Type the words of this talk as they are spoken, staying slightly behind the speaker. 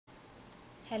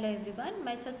Hello everyone,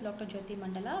 myself Dr. Jyoti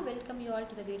Mandala. Welcome you all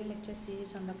to the video lecture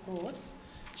series on the course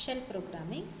Shell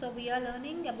Programming. So we are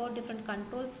learning about different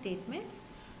control statements.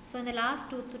 So in the last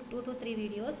two to three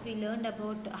videos, we learned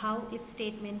about how if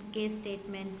statement, case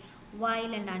statement,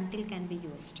 while and until can be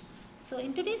used. So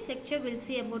in today's lecture, we'll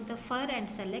see about the for and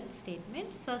select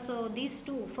statements. So these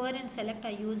two, for and select,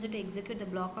 are used to execute the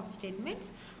block of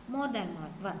statements more than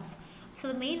once. So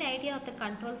the main idea of the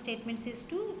control statements is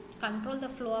to control the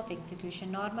flow of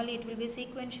execution. Normally it will be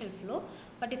sequential flow,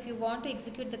 but if you want to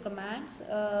execute the commands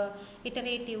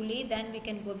iteratively, then we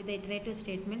can go with the iterative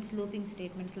statements, looping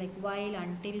statements like while,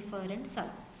 until, for and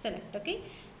select. Okay.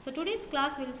 So today's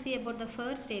class will see about the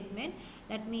for statement.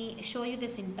 Let me show you the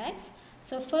syntax.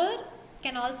 So for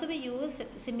can also be used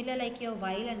similar like your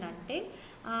while and until,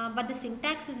 but the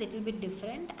syntax is little bit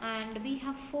different, and we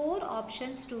have four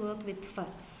options to work with for.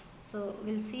 So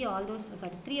we'll see all those,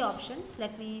 three options.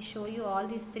 Let me show you all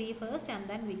these three first, and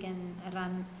then we can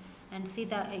run and see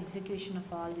the execution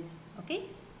of all these. Okay.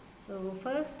 So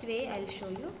first way I'll show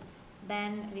you,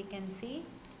 then we can see.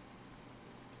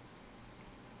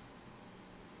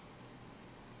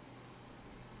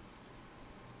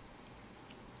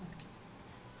 Okay.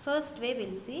 First way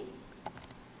we'll see.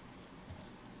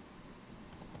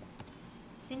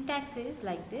 Syntax is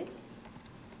like this.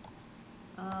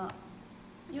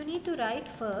 You need to write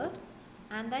for,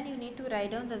 and then you need to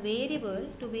write down the variable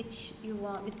to which you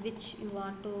want, with which you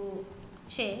want to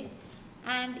check,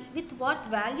 and with what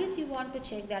values you want to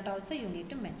check, that also you need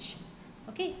to mention.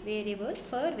 Okay, variable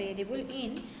for, variable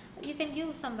in, you can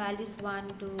give some values 1,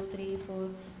 2, 3, 4,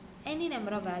 any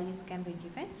number of values can be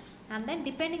given, and then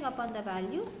depending upon the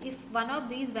values, if one of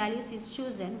these values is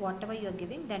chosen, whatever you are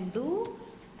giving, then do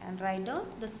and write down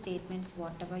the statements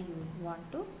whatever you want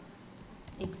to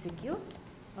execute.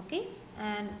 Okay,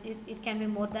 and it can be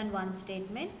more than one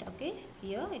statement. Okay,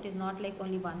 here it is not like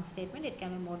only one statement, it can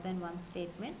be more than one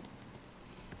statement.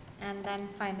 And then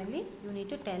finally you need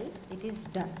to tell it is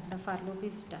done, the for loop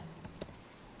is done.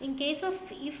 In case of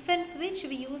if and switch,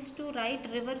 we used to write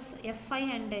reverse fi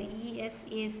and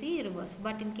esac reverse,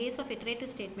 but in case of iterative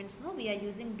statements, no, we are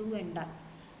using do and done.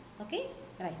 Okay,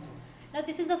 right. Now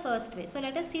this is the first way. So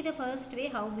let us see the first way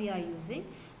how we are using.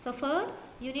 So for,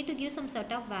 you need to give some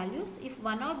set of values. If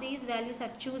one of these values are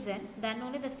chosen, then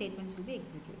only the statements will be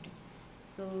executed.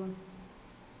 So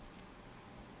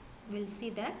we'll see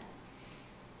that.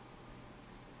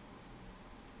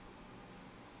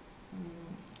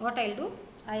 What I'll do,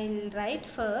 I'll write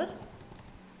for,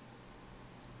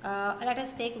 let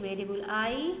us take variable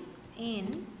I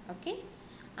in, okay.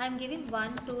 I am giving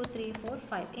 1, 2, 3, 4,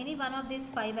 5. Any one of these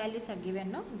 5 values are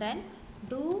given, no? Then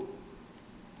do,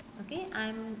 okay, I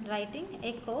am writing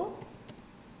echo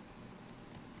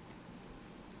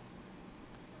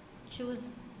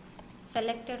choose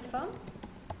selected from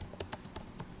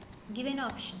given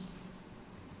options.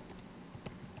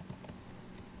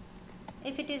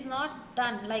 If it is not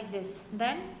done like this,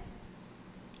 then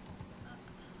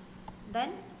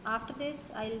after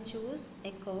this I will choose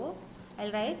echo, I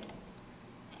will write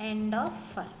end of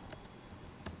for.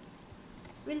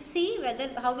 We'll see whether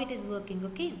how it is working.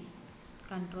 Okay,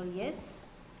 control yes.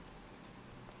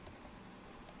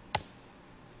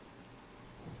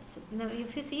 So now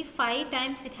if you see 5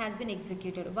 times it has been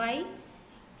executed. Why?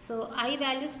 So I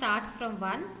value starts from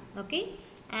 1, okay,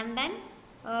 and then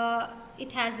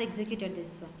it has executed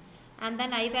this one, and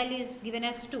then I value is given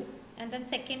as 2, and then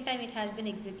second time it has been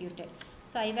executed.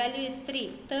 So I value is 3,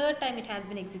 third time it has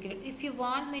been executed. If you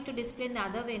want me to display in the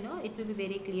other way, no, it will be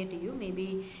very clear to you.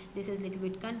 Maybe this is little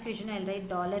bit confusion. I'll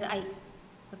write $I.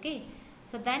 Okay,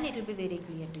 so then it will be very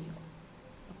clear to you.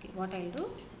 Okay, what I'll do,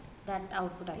 that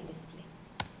output I'll display.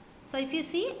 So if you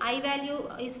see, I value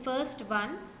is first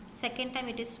 1, second time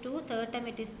it is 2, third time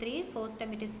it is 3, fourth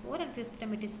time it is 4, and fifth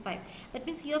time it is 5. That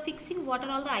means you are fixing what are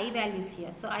all the I values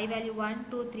here. So I value 1,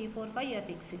 2, 3, 4, 5 you are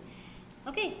fixing.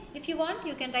 Okay, if you want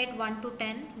you can write 1 to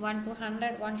 10, 1 to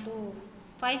 100, 1 to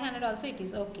 500 also it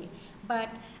is okay. But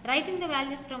writing the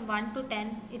values from 1 to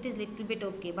 10 it is little bit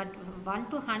okay, but 1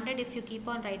 to 100 if you keep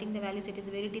on writing the values it is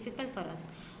very difficult for us.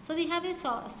 So we have a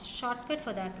shortcut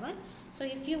for that one. So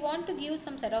if you want to give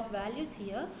some set of values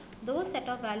here, those set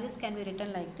of values can be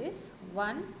written like this,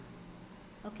 1,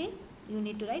 okay, you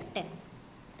need to write 10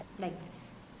 like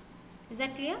this. Is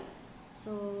that clear?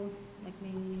 So let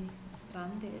me run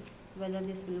this, whether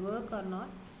this will work or not.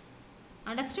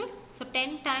 Understood? So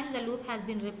 10 times the loop has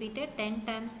been repeated, 10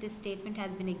 times this statement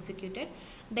has been executed.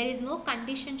 There is no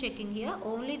condition checking here,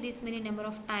 only this many number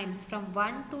of times from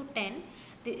 1 to 10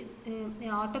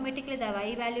 automatically the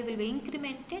y value will be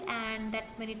incremented, and that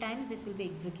many times this will be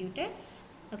executed.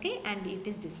 Okay, and it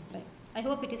is displayed. I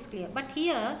hope it is clear. But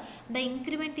here the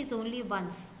increment is only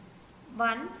once.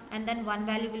 1 and then one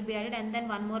value will be added and then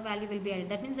one more value will be added.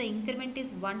 That means the increment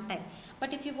is one time.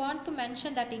 But if you want to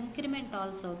mention that increment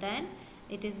also, then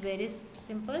it is very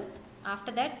simple.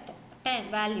 After that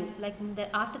 10 value, like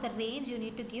after the range, you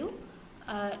need to give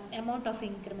amount of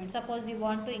increment. Suppose you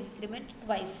want to increment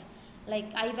twice, like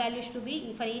I values to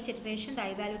be, for each iteration the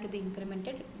I value to be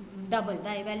incremented double, the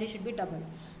I value should be double,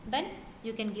 then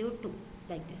you can give 2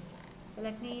 like this. So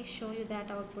let me show you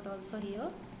that output also here.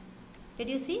 Did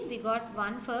you see, we got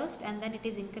 1 first and then it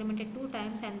is incremented 2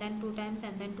 times and then 2 times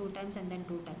and then 2 times and then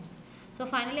 2 times. So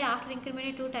finally after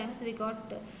incrementing 2 times we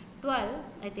got 12,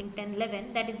 I think 10,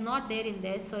 11, that is not there in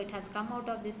this, so it has come out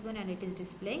of this one and it is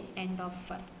displaying end of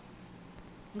for.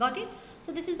 Got it?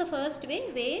 So this is the first way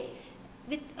where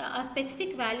with a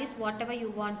specific values, whatever you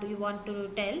want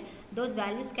to tell, those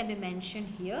values can be mentioned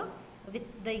here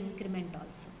with the increment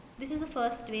also. This is the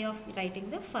first way of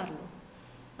writing the for loop.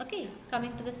 Okay,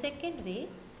 coming to the second way.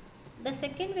 The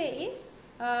second way is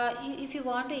if you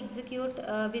want to execute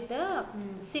with the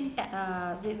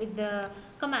with the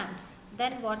commands,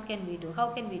 then what can we do? How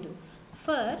can we do?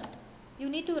 For, you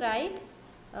need to write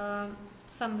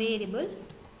some variable,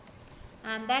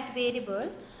 and that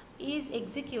variable is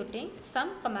executing some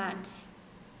commands.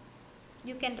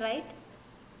 You can write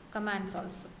commands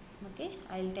also. Okay,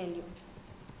 I will tell you.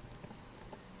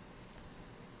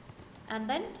 And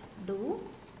then do,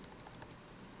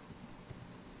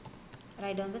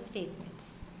 write down the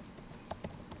statements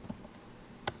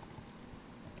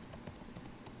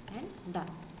and done.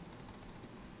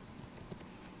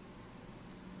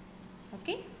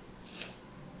 Okay.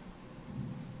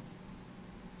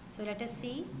 So let us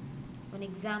see one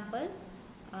example.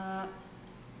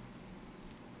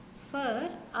 For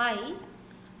I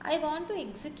want to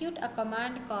execute a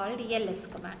command called ls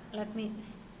command. Let me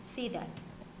see that.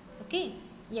 Okay,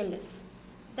 ls.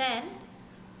 Then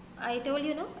I told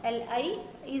you, no, li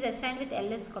is assigned with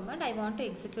ls command. I want to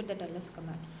execute that ls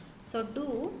command. So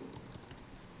do,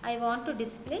 I want to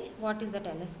display what is that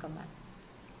ls command.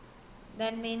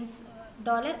 Then means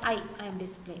 $I am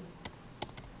displaying.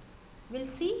 We'll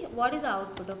see what is the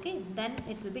output. Okay, then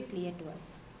it will be clear to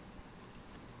us.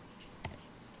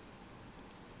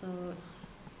 So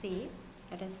see,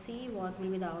 let us see what will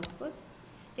be the output.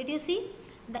 Did you see?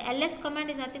 The ls command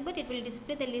is nothing but it will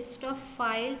display the list of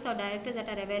files or directories that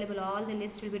are available. All the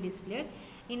list will be displayed.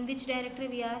 In which directory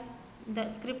we are? The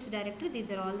scripts directory. These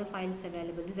are all the files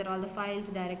available. These are all the files,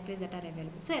 directories that are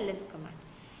available. So ls command.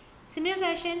 Similar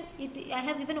fashion, I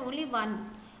have given only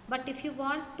one. But if you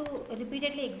want to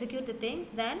repeatedly execute the things,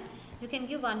 then you can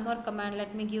give one more command.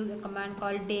 Let me give a command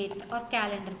called date or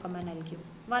calendar command. I will give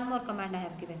one more command I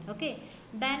have given. Okay.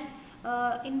 Then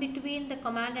in between the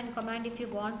command and command, if you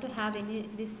want to have any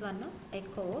this one, no,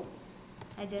 echo,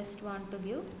 I just want to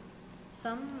give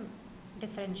some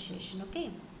differentiation.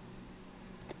 Okay.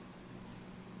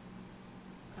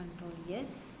 Control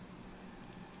yes.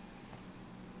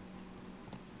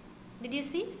 Did you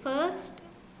see? First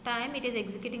time it is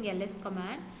executing ls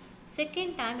command,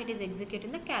 second time it is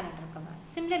executing the calendar command.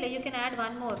 Similarly, you can add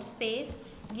one more space,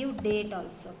 give date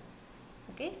also.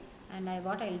 Okay, and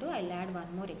what I'll do, I'll add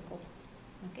one more echo.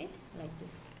 Okay, like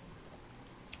this.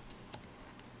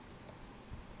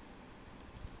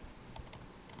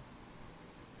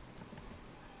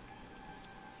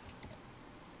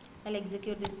 I'll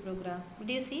execute this program.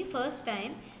 Do you see? First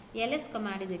time ls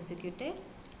command is executed,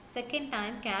 second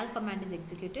time cal command is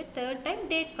executed, third time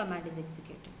date command is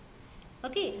executed.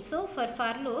 Okay, so for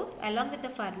loop, along with the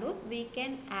for loop, we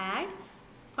can add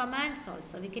commands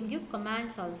also. We can give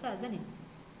commands also as an input.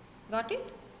 Got it?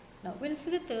 Now we'll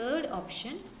see the third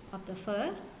option of the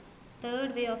for.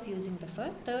 Third way of using the for.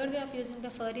 Third way of using the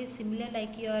for is similar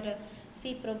like your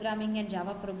C programming and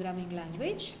Java programming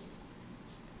language.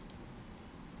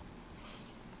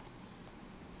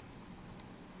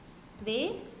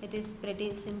 Way it is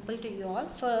pretty simple to you all.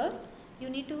 For, you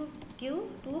need to give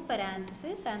two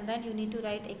parentheses and then you need to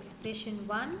write expression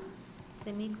 1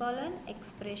 semicolon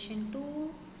expression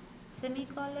 2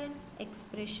 semicolon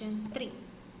expression 3.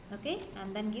 Okay,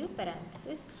 and then give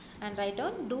parentheses and write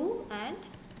down do and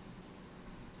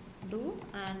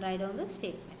write down the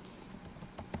statements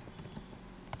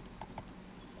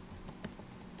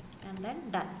and then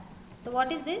done. So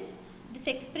what is this? This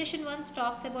expression 1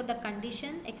 talks about the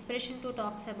condition, expression 2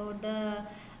 talks about the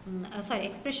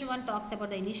expression 1 talks about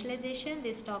the initialization,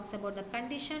 this talks about the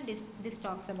condition, this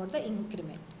talks about the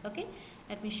increment. Okay,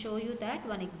 let me show you that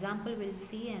one example. We'll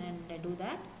see and do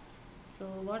that. So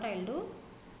what I'll do,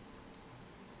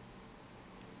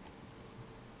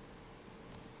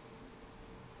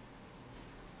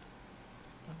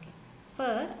 okay,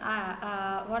 for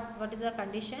what is the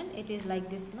condition? It is like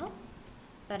this, no?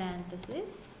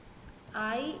 Parenthesis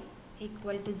I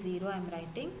equal to 0 I am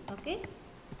writing, okay?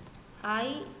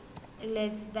 I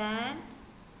less than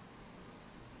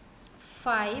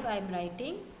 5 I am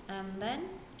writing, and then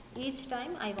each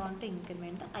time I want to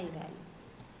increment the I value.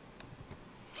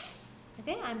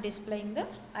 Okay, I am displaying the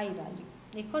I value,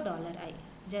 echo $I.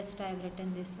 Just I have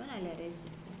written this one, I will erase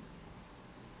this one.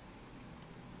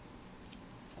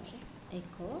 Sorry,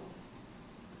 echo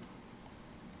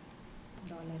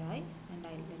 $I, and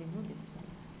I will remove this one.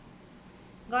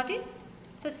 Got it?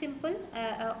 So simple,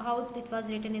 how it was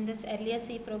written in this earlier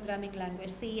C programming language,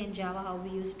 C and Java, how we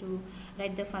used to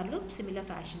write the for loop, similar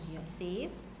fashion here.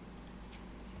 Save.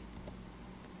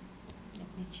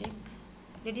 Let me check.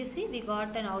 Did you see we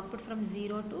got an output from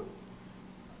 0 to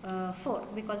 4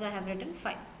 because I have written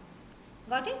 5.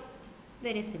 Got it?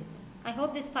 Very simple. I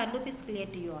hope this for loop is clear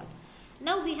to you all.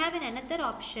 Now we have another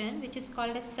option which is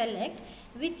called as select,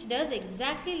 which does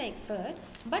exactly like for,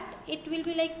 but it will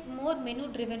be like more menu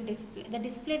driven display. The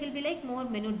display will be like more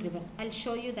menu driven. I'll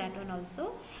show you that one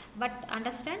also. But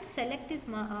understand, select is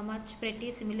much pretty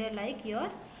similar like your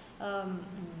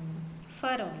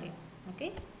for only.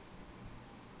 Okay.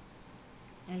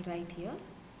 I'll write here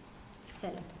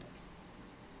select.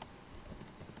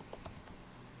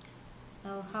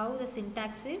 Now how the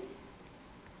syntax is?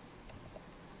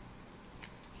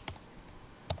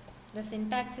 The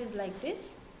syntax is like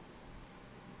this.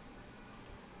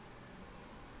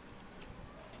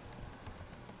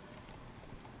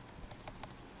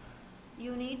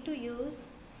 You need to use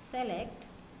select,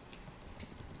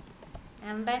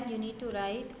 and then you need to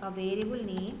write a variable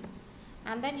name,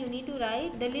 and then you need to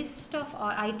write the list of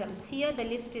items. Here the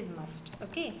list is must,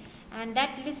 okay, and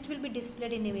that list will be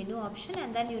displayed in a menu option,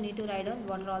 and then you need to write down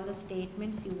what are all the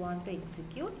statements you want to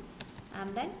execute,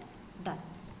 and then done.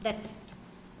 That's it.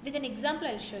 With an example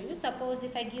I will show you. Suppose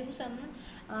if I give some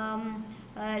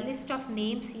list of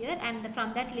names here, and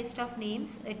from that list of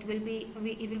names it will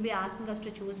be asking us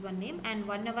to choose one name, and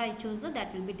whenever I choose, no,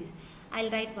 that will be this. I will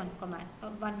write one command,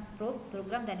 one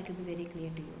program, then it will be very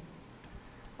clear to you.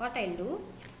 What I will do,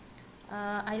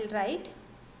 I will write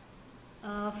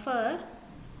for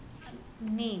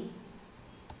name,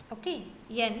 okay,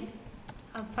 n,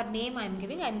 for name I am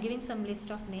giving some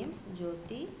list of names,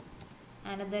 Jyoti,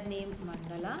 another name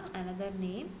Mandala, another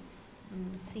name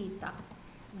Sita,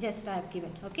 just I have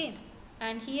given, okay,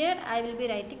 and here I will be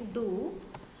writing do.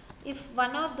 If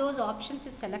one of those options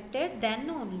is selected, then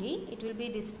only it will be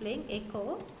displaying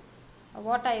echo.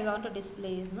 What I want to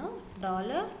display is no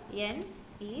 $n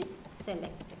is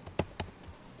selected.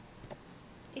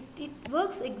 It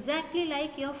works exactly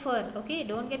like your for, okay,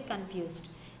 don't get confused.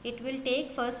 It will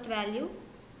take first value,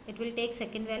 it will take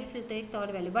second value, it will take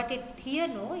third value, but it here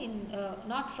no, in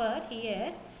not for,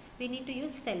 here we need to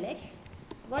use select.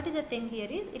 What is the thing here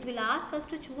is, it will ask us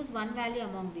to choose one value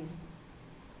among these.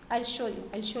 I'll show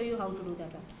you how to do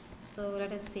that one. So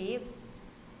let us save.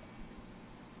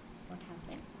 What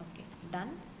happened? Okay, done.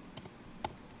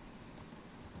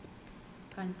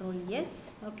 Control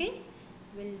yes, okay,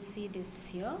 we'll see this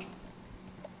here.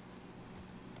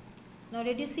 Now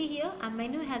did you see here, a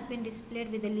menu has been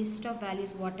displayed with a list of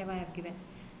values whatever I have given.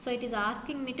 So it is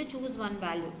asking me to choose one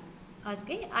value,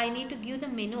 okay, I need to give the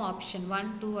menu option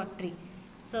 1, 2 or 3.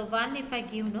 So 1 if I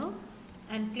give no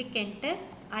and click enter,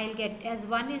 I will get, as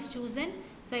 1 is chosen,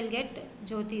 so I will get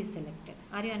Jyoti is selected.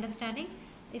 Are you understanding?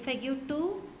 If I give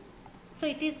 2, so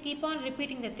it is keep on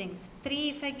repeating the things. 3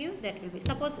 if I give, that will be,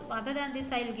 suppose other than this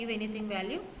I will give anything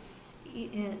value,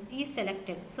 is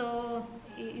selected. So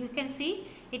you can see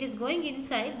it is going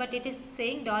inside, but it is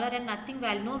saying dollar and nothing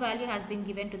value, no value has been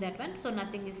given to that one, so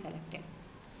nothing is selected.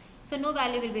 So no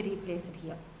value will be replaced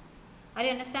here. Are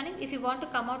you understanding? If you want to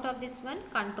come out of this one,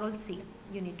 Control C,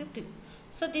 you need to click.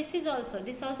 So this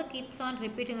also keeps on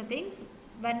repeating the things.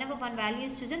 Whenever one value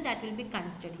is chosen, that will be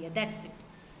considered here. That's it.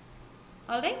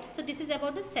 Alright, so this is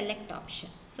about the select option.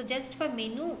 So just for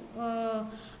menu,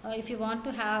 if you want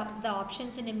to have the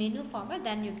options in a menu format,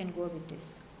 then you can go with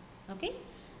this. Okay,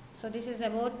 so this is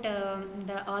about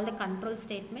all the control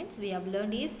statements. We have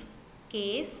learned if,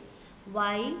 case,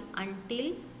 while,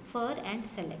 until, for and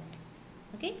select.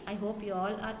 Okay, I hope you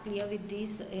all are clear with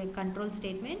these control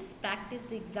statements. Practice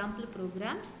the example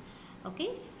programs. Okay,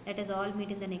 let us all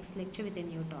meet in the next lecture with a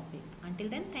new topic. Until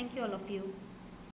then, thank you all of you.